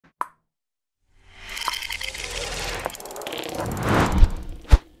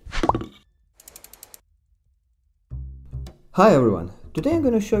Hi everyone, today I'm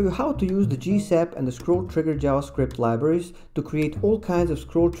going to show you how to use the GSAP and the ScrollTrigger JavaScript libraries to create all kinds of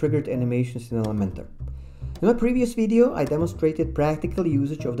scroll-triggered animations in Elementor. In my previous video, I demonstrated practical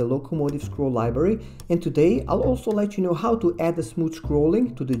usage of the Locomotive Scroll library, and today I'll also let you know how to add the smooth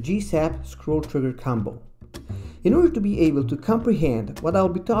scrolling to the GSAP ScrollTrigger combo. In order to be able to comprehend what I'll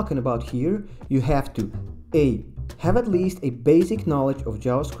be talking about here, you have to A. Have at least a basic knowledge of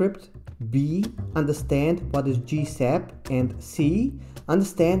JavaScript, B. Understand what is GSAP, and C.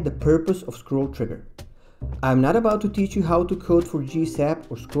 Understand the purpose of ScrollTrigger. I'm not about to teach you how to code for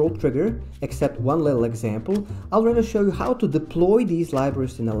GSAP or ScrollTrigger, except one little example. I'll rather show you how to deploy these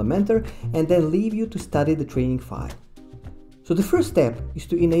libraries in Elementor and then leave you to study the training file. So the first step is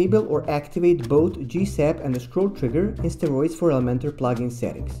to enable or activate both GSAP and the ScrollTrigger in Steroids for Elementor plugin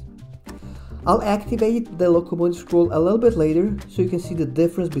settings. I'll activate the Locomotive Scroll a little bit later so you can see the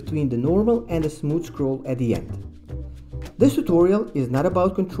difference between the normal and the smooth scroll at the end. This tutorial is not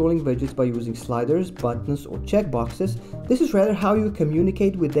about controlling widgets by using sliders, buttons or checkboxes. This is rather how you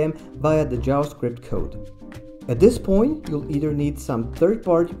communicate with them via the JavaScript code. At this point, you'll either need some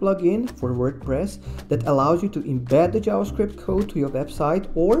third-party plugin for WordPress that allows you to embed the JavaScript code to your website,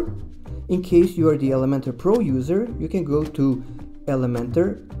 or in case you are the Elementor Pro user, you can go to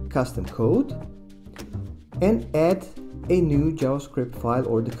Elementor custom code and add a new JavaScript file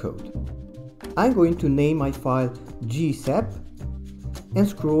or the code. I'm going to name my file GSAP and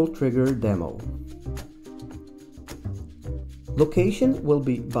ScrollTrigger demo. Location will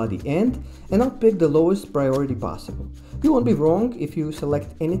be body end, and I'll pick the lowest priority possible. You won't be wrong if you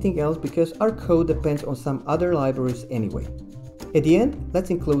select anything else because our code depends on some other libraries anyway. At the end, let's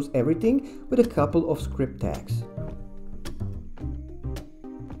enclose everything with a couple of script tags.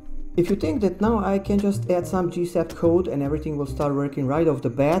 If you think that now I can just add some GSAP code and everything will start working right off the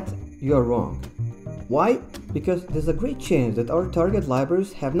bat, you are wrong. Why? Because there's a great chance that our target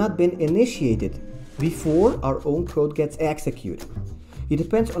libraries have not been initiated before our own code gets executed. It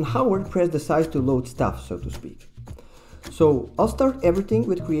depends on how WordPress decides to load stuff, so to speak. So I'll start everything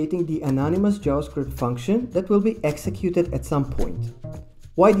with creating the anonymous JavaScript function that will be executed at some point.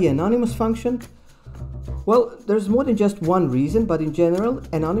 Why the anonymous function? Well, there's more than just one reason, but in general,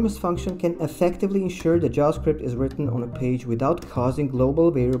 anonymous function can effectively ensure that JavaScript is written on a page without causing global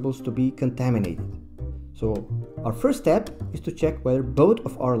variables to be contaminated. So our first step is to check whether both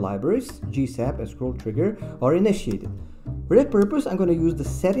of our libraries, GSAP and ScrollTrigger, are initiated. For that purpose, I'm going to use the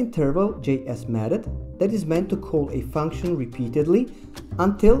setInterval.js method that is meant to call a function repeatedly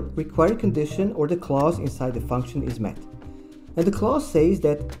until required condition or the clause inside the function is met. And the clause says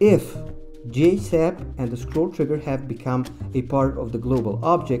that if GSAP and the ScrollTrigger have become a part of the global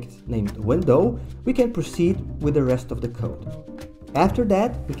object named window, we can proceed with the rest of the code. After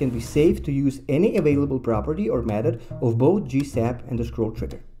that, we can be safe to use any available property or method of both GSAP and the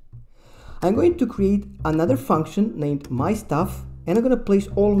ScrollTrigger. I'm going to create another function named myStuff, and I'm going to place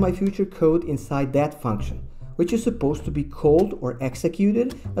all of my future code inside that function, which is supposed to be called or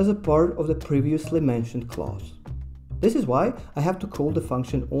executed as a part of the previously mentioned clause. This is why I have to call the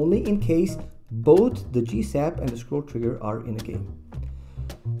function only in case both the GSAP and the ScrollTrigger are in a game.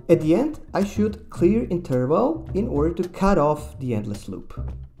 At the end, I should clear interval in order to cut off the endless loop.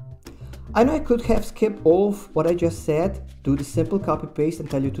 I know I could have skipped all of what I just said, do the simple copy paste and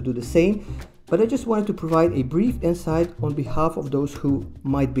tell you to do the same, but I just wanted to provide a brief insight on behalf of those who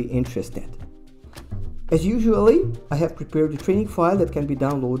might be interested. As usually, I have prepared a training file that can be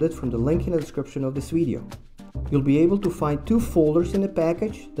downloaded from the link in the description of this video. You'll be able to find two folders in the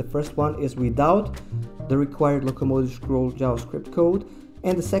package. The first one is without the required Locomotive Scroll JavaScript code,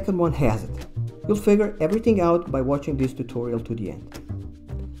 and the second one has it. You'll figure everything out by watching this tutorial to the end.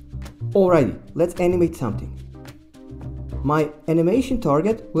 Alrighty, let's animate something. My animation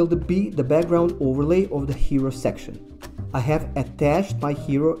target will be the background overlay of the hero section. I have attached my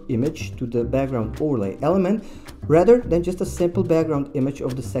hero image to the background overlay element rather than just a simple background image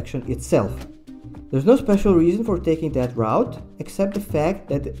of the section itself. There's no special reason for taking that route, except the fact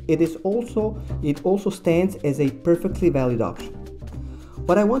that it also stands as a perfectly valid option.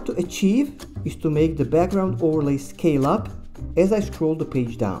 What I want to achieve is to make the background overlay scale up as I scroll the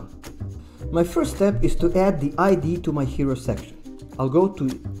page down. My first step is to add the ID to my hero section. I'll go to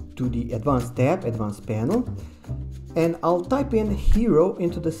the Advanced tab, Advanced panel, and I'll type in hero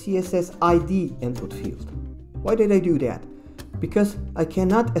into the CSS ID input field. Why did I do that? Because I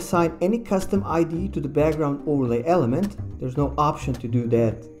cannot assign any custom ID to the background overlay element. There's no option to do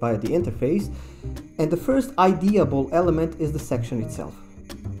that via the interface. And the first IDable element is the section itself.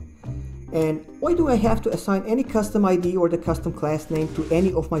 And why do I have to assign any custom ID or the custom class name to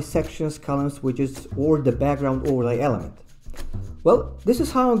any of my sections, columns, widgets, or the background overlay element? Well, this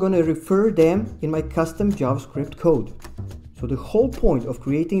is how I'm going to refer them in my custom JavaScript code. So the whole point of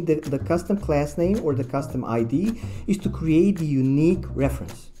creating the custom class name or the custom ID is to create the unique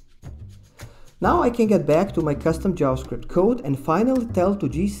reference. Now I can get back to my custom JavaScript code and finally tell to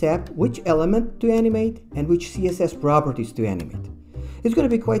GSAP which element to animate and which CSS properties to animate. It's going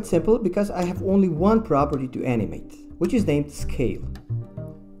to be quite simple because I have only one property to animate, which is named scale.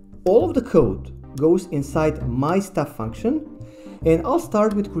 All of the code goes inside my stuff function, and I'll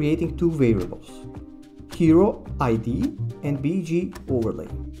start with creating two variables, hero ID and BG overlay.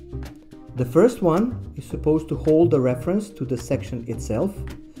 The first one is supposed to hold the reference to the section itself,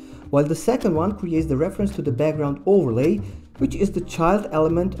 while the second one creates the reference to the background overlay, which is the child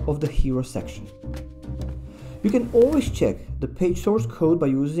element of the hero section. You can always check the page source code by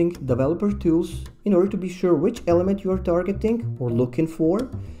using developer tools in order to be sure which element you are targeting or looking for,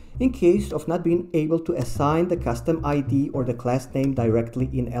 in case of not being able to assign the custom ID or the class name directly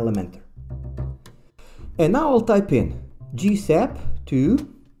in Elementor. And now I'll type in GSAP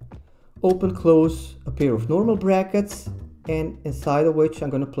to open close a pair of normal brackets, and inside of which I'm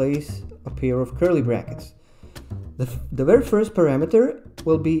going to place a pair of curly brackets. The very first parameter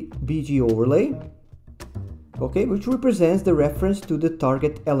will be BG overlay, okay, which represents the reference to the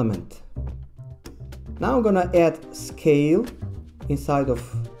target element. Now I'm going to add scale inside of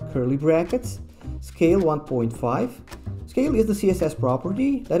curly brackets, scale 1.5. Scale is the CSS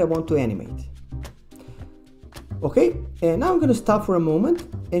property that I want to animate. Okay, and now I'm going to stop for a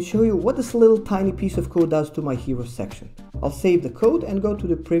moment and show you what this little tiny piece of code does to my hero section. I'll save the code and go to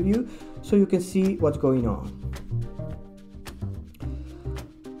the preview so you can see what's going on.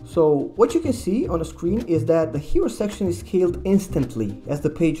 So what you can see on the screen is that the hero section is scaled instantly as the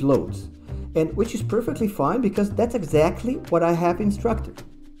page loads, and which is perfectly fine because that's exactly what I have instructed.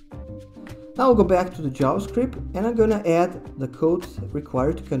 Now I'll go back to the JavaScript and I'm going to add the code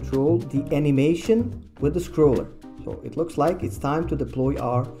required to control the animation with the scroller. So it looks like it's time to deploy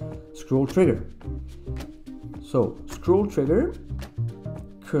our scroll trigger. So scroll trigger,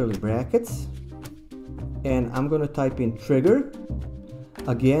 curly brackets, and I'm going to type in trigger,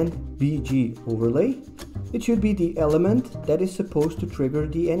 again BG overlay. It should be the element that is supposed to trigger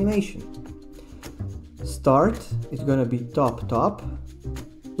the animation. Start is going to be top,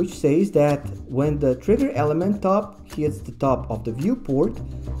 which says that when the trigger element top hits the top of the viewport,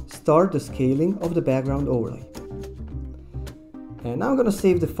 start the scaling of the background overlay. And now I'm going to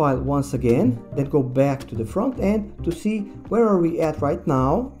save the file once again, then go back to the front end to see where are we at right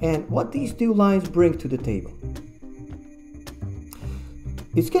now and what these two lines bring to the table.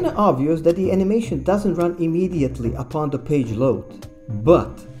 It's kind of obvious that the animation doesn't run immediately upon the page load,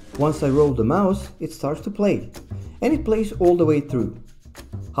 but once I roll the mouse, it starts to play, and it plays all the way through.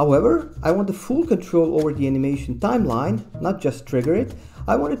 However, I want the full control over the animation timeline, not just trigger it.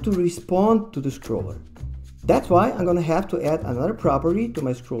 I want it to respond to the scroller. That's why I'm going to have to add another property to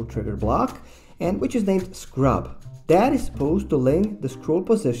my scroll trigger block, and which is named scrub. That is supposed to link the scroll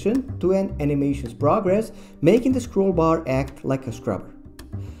position to an animation's progress, making the scroll bar act like a scrubber.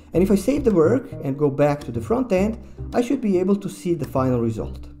 And if I save the work and go back to the front end, I should be able to see the final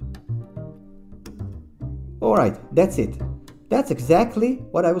result. Alright, that's it. That's exactly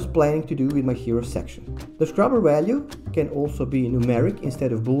what I was planning to do with my hero section. The scrubber value can also be numeric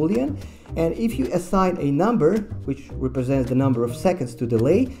instead of Boolean, and if you assign a number, which represents the number of seconds to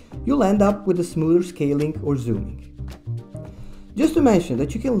delay, you'll end up with a smoother scaling or zooming. Just to mention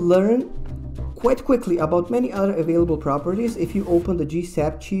that you can learn quite quickly about many other available properties if you open the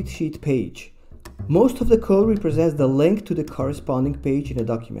GSAP cheat sheet page. Most of the code represents the link to the corresponding page in the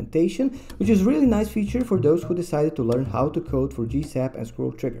documentation, which is a really nice feature for those who decided to learn how to code for GSAP and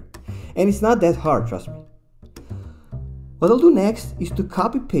ScrollTrigger. And it's not that hard, trust me. What I'll do next is to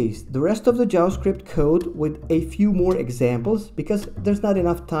copy-paste the rest of the JavaScript code with a few more examples, because there's not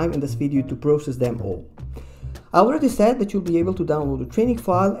enough time in this video to process them all. I already said that you'll be able to download the training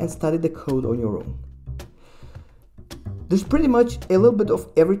file and study the code on your own. There's pretty much a little bit of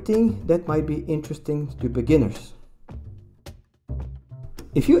everything that might be interesting to beginners.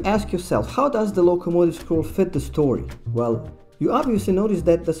 If you ask yourself, how does the Locomotive Scroll fit the story? Well, you obviously notice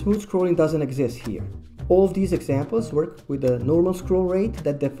that the smooth scrolling doesn't exist here. All of these examples work with a normal scroll rate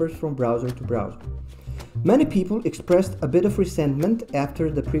that differs from browser to browser. Many people expressed a bit of resentment after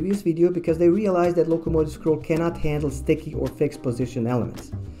the previous video because they realized that Locomotive Scroll cannot handle sticky or fixed position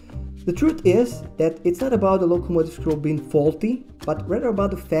elements. The truth is that it's not about the Locomotive Scroll being faulty, but rather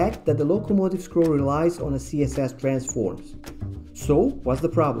about the fact that the Locomotive Scroll relies on a CSS transforms. So, what's the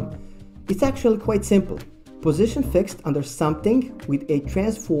problem? It's actually quite simple. Position fixed under something with a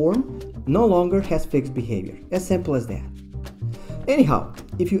transform no longer has fixed behavior. As simple as that. Anyhow,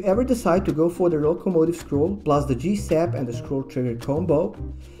 if you ever decide to go for the Locomotive Scroll plus the GSAP and the ScrollTrigger combo,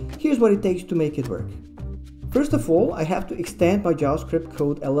 here's what it takes to make it work. First of all, I have to extend my JavaScript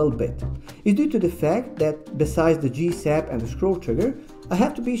code a little bit. It's due to the fact that besides the GSAP and the ScrollTrigger, I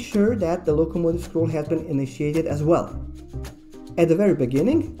have to be sure that the Locomotive Scroll has been initiated as well. At the very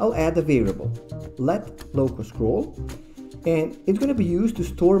beginning, I'll add a variable, let locoscroll, and it's going to be used to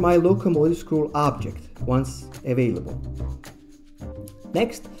store my Locomotive Scroll object once available.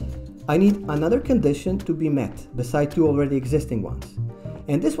 Next, I need another condition to be met beside two already existing ones.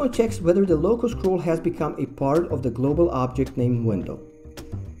 And this one checks whether the locoscroll has become a part of the global object name window.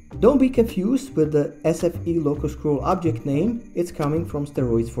 Don't be confused with the SFE locoscroll object name, it's coming from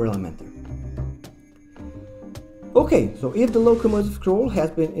Steroids for Elementor. Okay, so if the Locomotive Scroll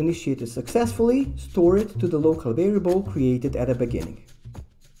has been initiated successfully, store it to the local variable created at the beginning.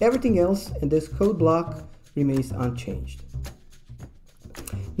 Everything else in this code block remains unchanged.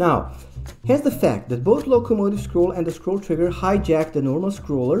 Now, here's the fact that both Locomotive Scroll and the ScrollTrigger hijack the normal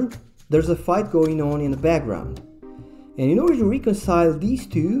scroller. There's a fight going on in the background. And in order to reconcile these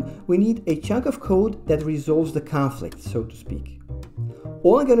two, we need a chunk of code that resolves the conflict, so to speak.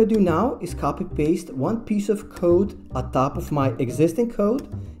 All I'm going to do now is copy-paste one piece of code on top of my existing code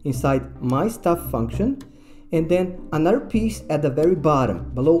inside my stuff function, and then another piece at the very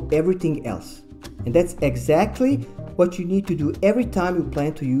bottom, below everything else. And that's exactly what you need to do every time you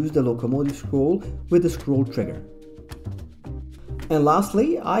plan to use the Locomotive Scroll with the ScrollTrigger. And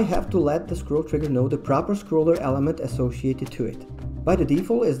lastly, I have to let the ScrollTrigger know the proper scroller element associated to it. By the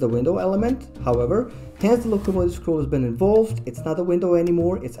default is the window element, however, hence the Locomotive Scroll has been involved, it's not a window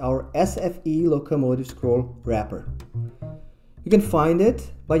anymore, it's our SFE Locomotive Scroll wrapper. You can find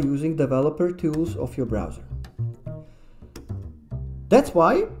it by using developer tools of your browser. That's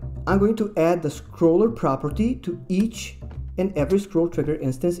why I'm going to add the scroller property to each and every ScrollTrigger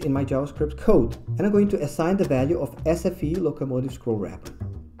instance in my JavaScript code, and I'm going to assign the value of SFE Locomotive Scroll wrapper.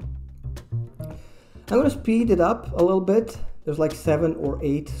 I'm going to speed it up a little bit. There's like 7 or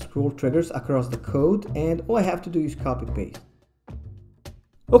 8 ScrollTriggers across the code, and all I have to do is copy paste.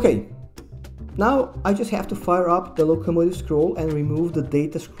 Okay, now I just have to fire up the Locomotive Scroll and remove the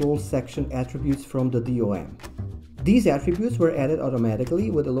data scroll section attributes from the DOM. These attributes were added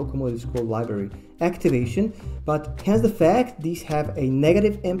automatically with the Locomotive Scroll library activation, but hence the fact these have a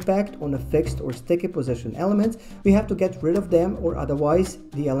negative impact on a fixed or sticky position elements, we have to get rid of them, or otherwise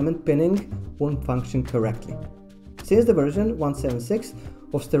the element pinning won't function correctly. Since the version 1.7.6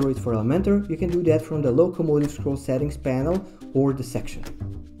 of Steroids for Elementor, you can do that from the Locomotive Scroll settings panel or the section.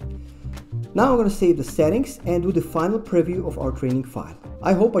 Now I'm going to save the settings and do the final preview of our training file.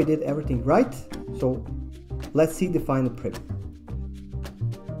 I hope I did everything right, so let's see the final preview.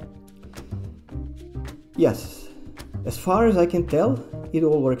 Yes, as far as I can tell, it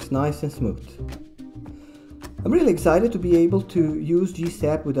all works nice and smooth. I'm really excited to be able to use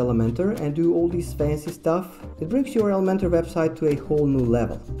GSAP with Elementor and do all this fancy stuff. It brings your Elementor website to a whole new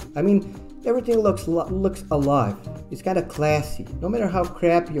level. I mean, everything looks alive. It's kind of classy, no matter how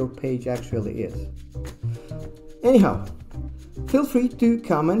crappy your page actually is. Anyhow, feel free to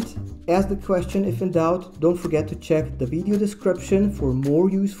comment, ask the question if in doubt. Don't forget to check the video description for more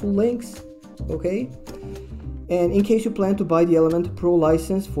useful links, okay? And in case you plan to buy the Elementor PRO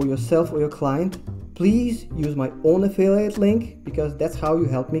license for yourself or your client, please use my own affiliate link, because that's how you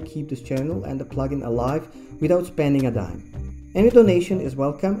help me keep this channel and the plugin alive without spending a dime. Any donation is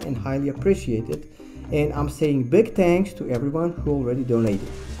welcome and highly appreciated, and I'm saying big thanks to everyone who already donated.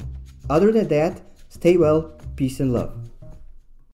 Other than that, stay well, peace and love.